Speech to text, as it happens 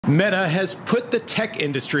Meta has put the tech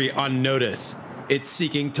industry on notice. It's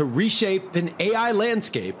seeking to reshape an AI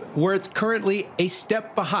landscape where it's currently a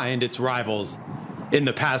step behind its rivals. In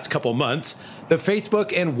the past couple months, the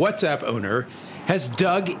Facebook and WhatsApp owner has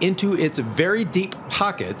dug into its very deep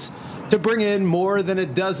pockets to bring in more than a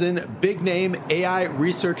dozen big-name AI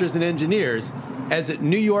researchers and engineers, as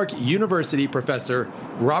New York University professor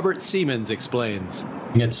Robert Siemens explains.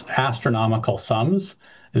 It's astronomical sums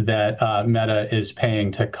that Meta is paying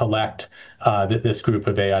to collect this group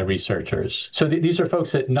of AI researchers. So these are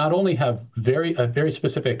folks that not only have a very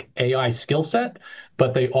specific AI skill set,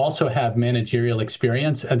 but they also have managerial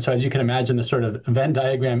experience. And so as you can imagine, the sort of Venn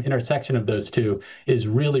diagram intersection of those two is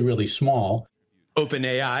really, really small.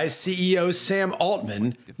 OpenAI CEO Sam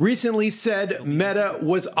Altman recently said Meta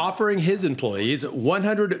was offering his employees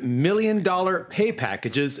 $100 million pay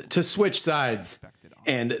packages to switch sides.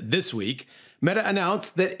 And this week, Meta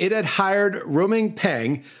announced that it had hired Roming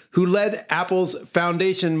Peng, who led Apple's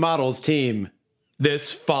foundation models team.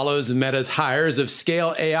 This follows Meta's hires of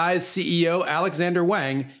Scale AI's CEO Alexander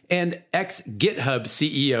Wang and ex-GitHub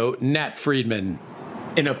CEO Nat Friedman.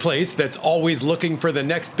 In a place that's always looking for the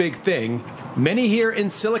next big thing, many here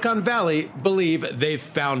in Silicon Valley believe they've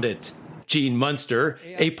found it. Gene Munster,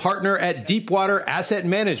 a partner at Deepwater Asset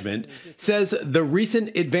Management, says the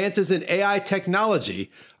recent advances in AI technology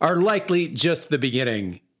are likely just the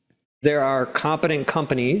beginning. There are competent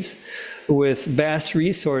companies with vast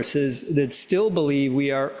resources that still believe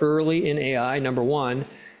we are early in AI, number one.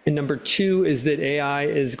 And number two is that AI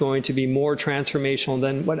is going to be more transformational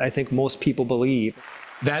than what I think most people believe.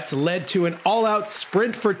 That's led to an all-out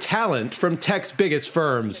sprint for talent from tech's biggest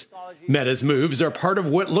firms. Meta's moves are part of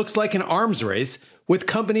what looks like an arms race, with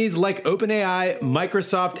companies like OpenAI,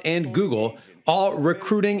 Microsoft, and Google all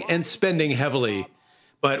recruiting and spending heavily.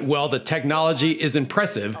 But while the technology is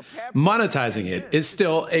impressive, monetizing it is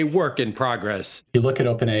still a work in progress. You look at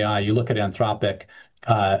OpenAI, you look at Anthropic,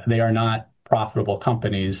 they are not profitable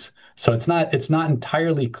companies. So it's not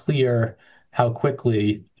entirely clear how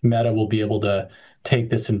quickly Meta will be able to take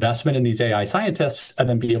this investment in these AI scientists and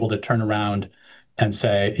then be able to turn around and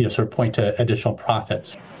say, sort of point to additional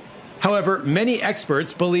profits. However, many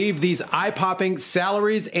experts believe these eye-popping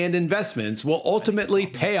salaries and investments will ultimately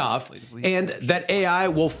pay off, and that AI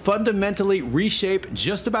will fundamentally reshape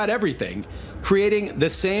just about everything, creating the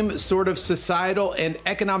same sort of societal and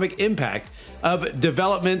economic impact of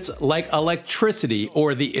developments like electricity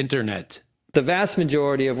or the internet. The vast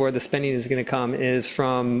majority of where the spending is going to come is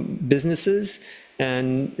from businesses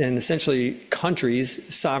and essentially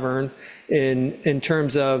countries, sovereign, in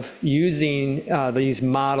terms of using these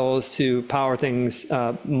models to power things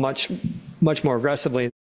much more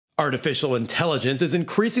aggressively. Artificial intelligence is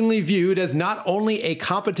increasingly viewed as not only a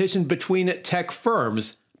competition between tech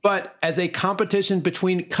firms, but as a competition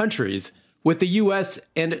between countries, with the US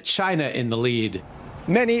and China in the lead.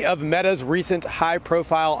 Many of Meta's recent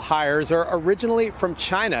high-profile hires are originally from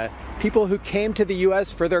China, people who came to the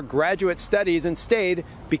US for their graduate studies and stayed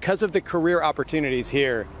because of the career opportunities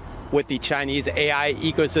here. With the Chinese AI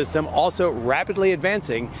ecosystem also rapidly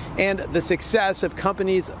advancing and the success of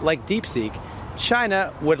companies like DeepSeek,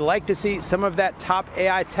 China would like to see some of that top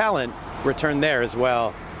AI talent return there as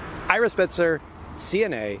well. Ira Spitzer,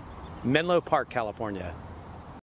 CNA, Menlo Park, California.